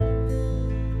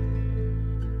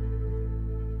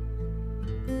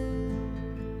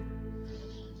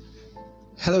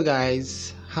Hello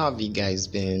guys, how have you guys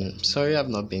been? Sorry I've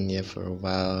not been here for a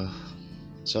while,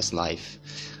 just life.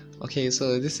 Okay,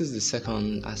 so this is the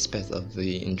second aspect of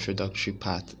the introductory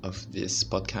part of this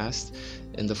podcast.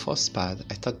 In the first part,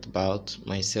 I talked about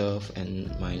myself and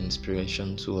my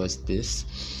inspiration towards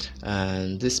this.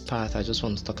 And this part, I just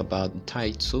want to talk about the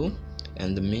title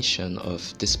and the mission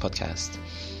of this podcast.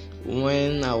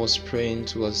 When I was praying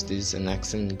towards this and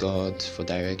asking God for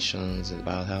directions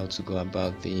about how to go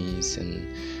about this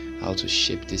and how to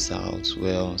shape this out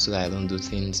well, so that I don't do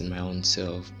things in my own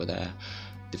self, but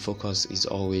the focus is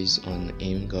always on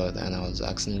Him, God. And I was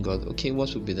asking God, okay,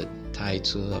 what would be the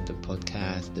title of the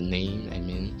podcast, the name,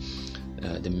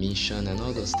 the mission, and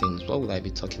all those things? What would I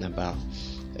be talking about?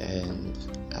 And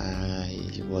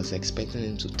I was expecting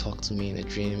Him to talk to me in a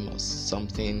dream or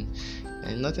something,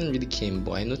 and nothing really came.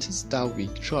 But I noticed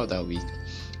throughout that week,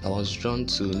 I was drawn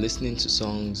to listening to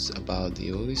songs about the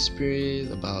Holy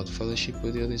Spirit, about fellowship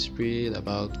with the Holy Spirit,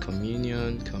 about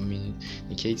communion,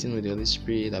 communicating with the Holy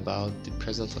Spirit, about the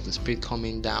presence of the Spirit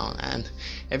coming down. And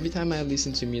every time I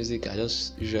listen to music, I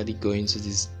just usually go into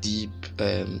this deep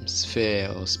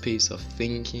sphere or space of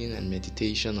thinking and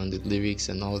meditation on the lyrics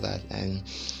and all that. And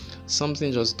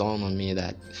something just dawned on me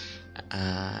that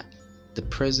the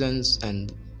presence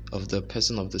and of the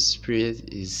person of the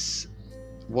Spirit is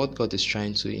what God is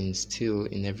trying to instill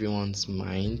in everyone's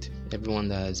mind. Everyone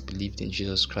that has believed in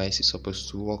Jesus Christ is supposed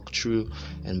to walk through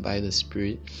and by the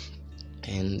Spirit.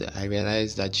 And I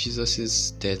realized that Jesus'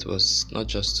 death was not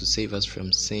just to save us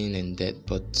from sin and death,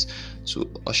 but to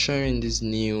usher in this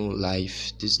new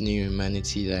life, this new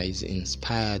humanity that is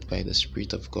inspired by the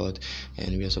Spirit of God.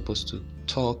 And we are supposed to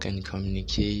talk and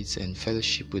communicate and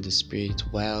fellowship with the Spirit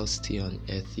while still on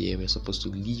earth here. We're supposed to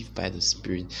live by the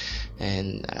Spirit.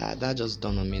 And that just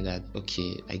dawned on me that,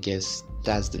 okay, I guess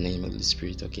that's the name of the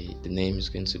Spirit. Okay, the name is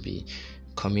going to be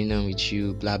communion with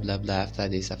you, blah blah blah. After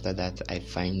that, I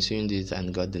fine-tuned it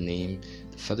and got the name,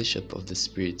 the Fellowship of the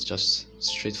Spirit, just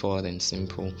straightforward and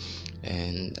simple.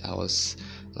 And I was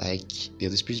like, the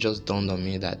Holy Spirit just dawned on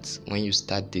me that when you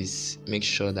start this, make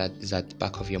sure that it's at the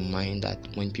back of your mind, that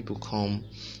when people come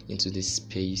into this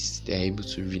space, they're able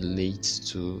to relate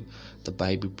to the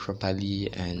Bible properly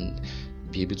and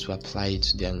be able to apply it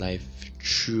to their life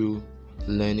through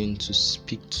learning to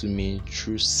speak to me,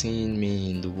 through seeing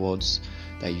me in the words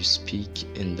that you speak,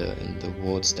 in the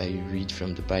words that you read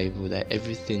from the Bible, that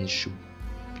everything should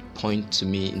point to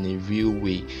me in a real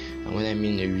way. And when I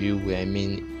mean a real way, I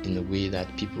mean in a way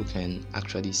that people can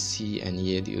actually see and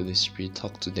hear the Holy Spirit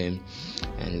talk to them.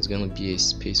 And it's going to be a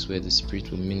space where the Spirit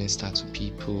will minister to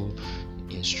people,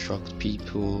 instruct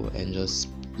people, and just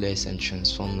bless and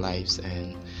transform lives.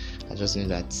 And I just knew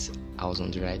that I was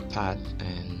on the right path,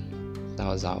 and that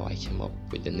was how I came up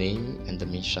with the name and the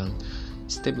mission.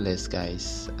 Stay blessed,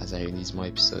 guys, as I release more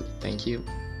episodes. Thank you.